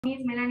name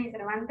is Melanie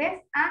Cervantes,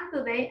 and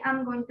today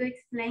I'm going to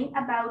explain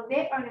about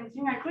the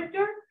organizational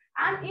culture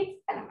and its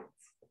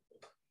elements.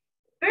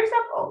 First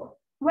of all,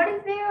 what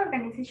is the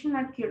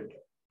organizational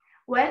culture?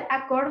 Well,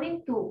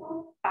 according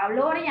to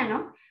Pablo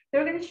Orellano, the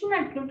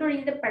organizational culture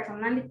is the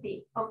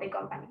personality of the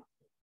company.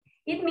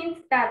 It means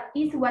that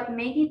it's what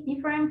makes it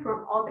different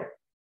from others.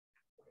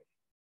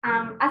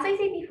 As I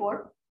said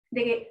before,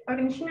 the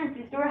organizational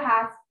culture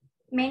has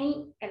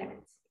many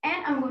elements,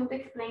 and I'm going to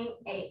explain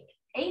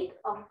eight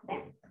of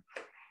them.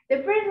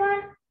 The first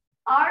one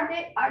are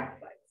the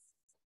artifacts.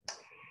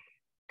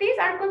 These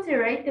are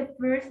considered the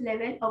first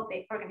level of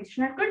the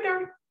organizational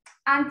culture,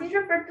 and these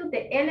refer to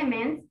the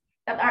elements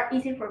that are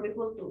easy for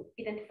people to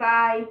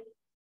identify,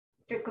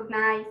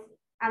 recognize,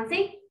 and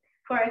see.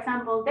 For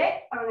example, the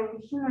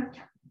organizational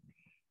chart.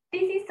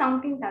 This is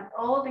something that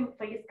all the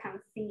employees can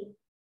see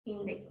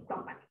in the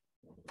company.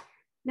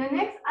 The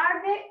next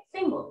are the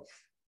symbols.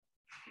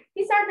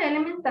 These are the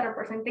elements that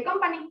represent the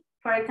company.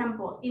 For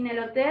example, in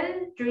El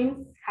Hotel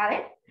Dreams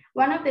Jade,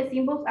 one of the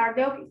symbols are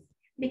the office,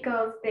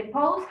 because the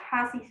boss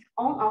has his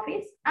own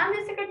office and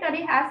the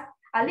secretary has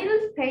a little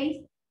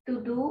space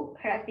to do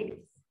her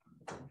activities.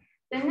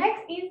 The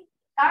next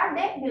are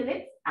the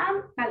bullets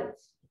and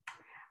ballots,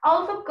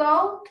 also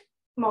called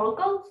moral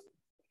codes.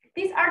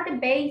 These are the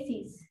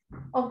basis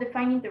of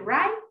defining the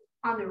right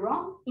and the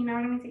wrong in an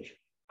organization.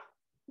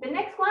 The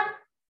next one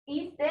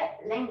is the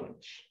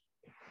language.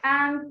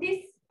 And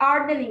these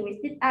are the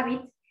linguistic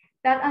habits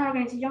that an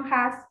organization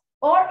has,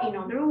 or in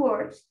other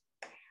words,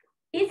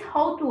 is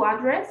how to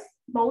address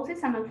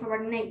bosses and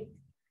subordinates.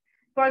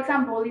 For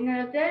example, in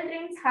a hotel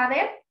Dreams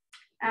Jade,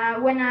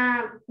 when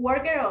a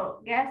worker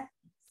or guest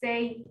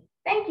say,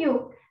 thank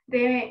you,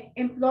 the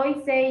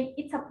employee say,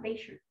 it's a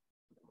pleasure.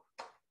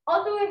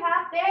 Also, we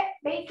have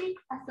the basic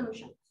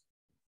assumptions.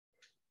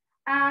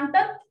 And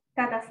that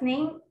as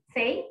name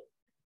say,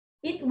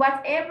 it's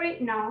what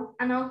every knows,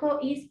 and also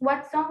is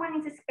what someone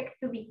is expected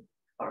to be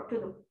or to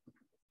do.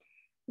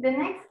 The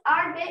next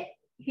are the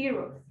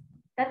heroes.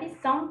 That is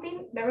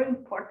something very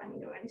important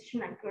in the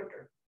organizational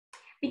culture,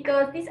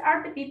 because these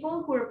are the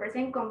people who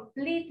represent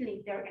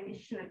completely the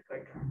organizational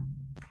culture.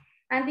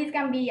 And this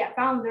can be a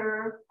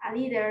founder, a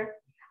leader,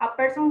 a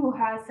person who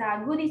has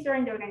a good history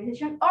in the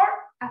organization, or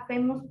a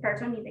famous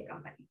person in the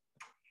company.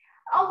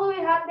 Also,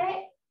 we have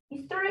the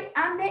history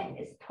and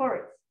the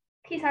stories.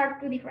 These are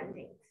two different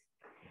things.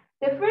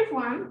 The first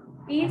one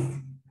is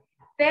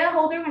tell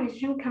how the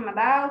organization came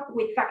about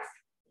with facts,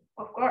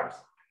 of course.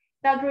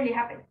 That really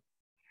happened.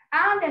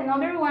 And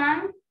another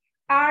one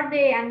are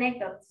the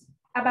anecdotes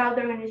about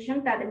the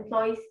organization that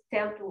employees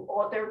tell to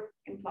other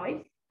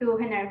employees to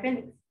generate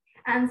feelings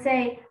and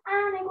say,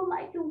 and I would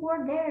like to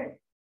work there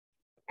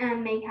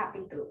and make happy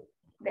to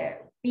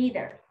be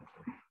there.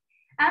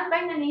 And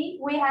finally,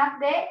 we have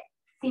the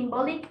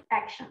symbolic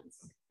actions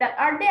that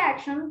are the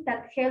actions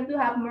that help to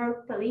have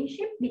more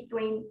fellowship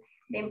between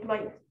the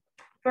employees.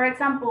 For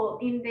example,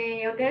 in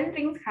the Hotel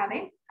Dreams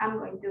Jade, I'm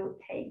going to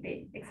take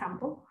the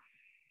example.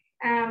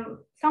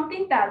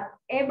 Something that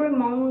every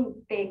month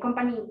the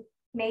company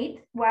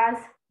made was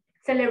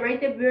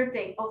celebrate the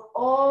birthday of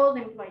all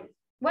the employees.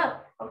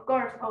 Well, of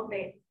course, of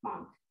the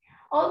month.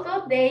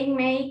 Also, they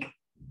made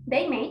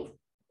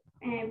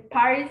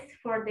parties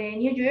for the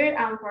New Year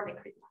and for the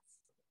Christmas.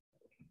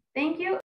 Thank you.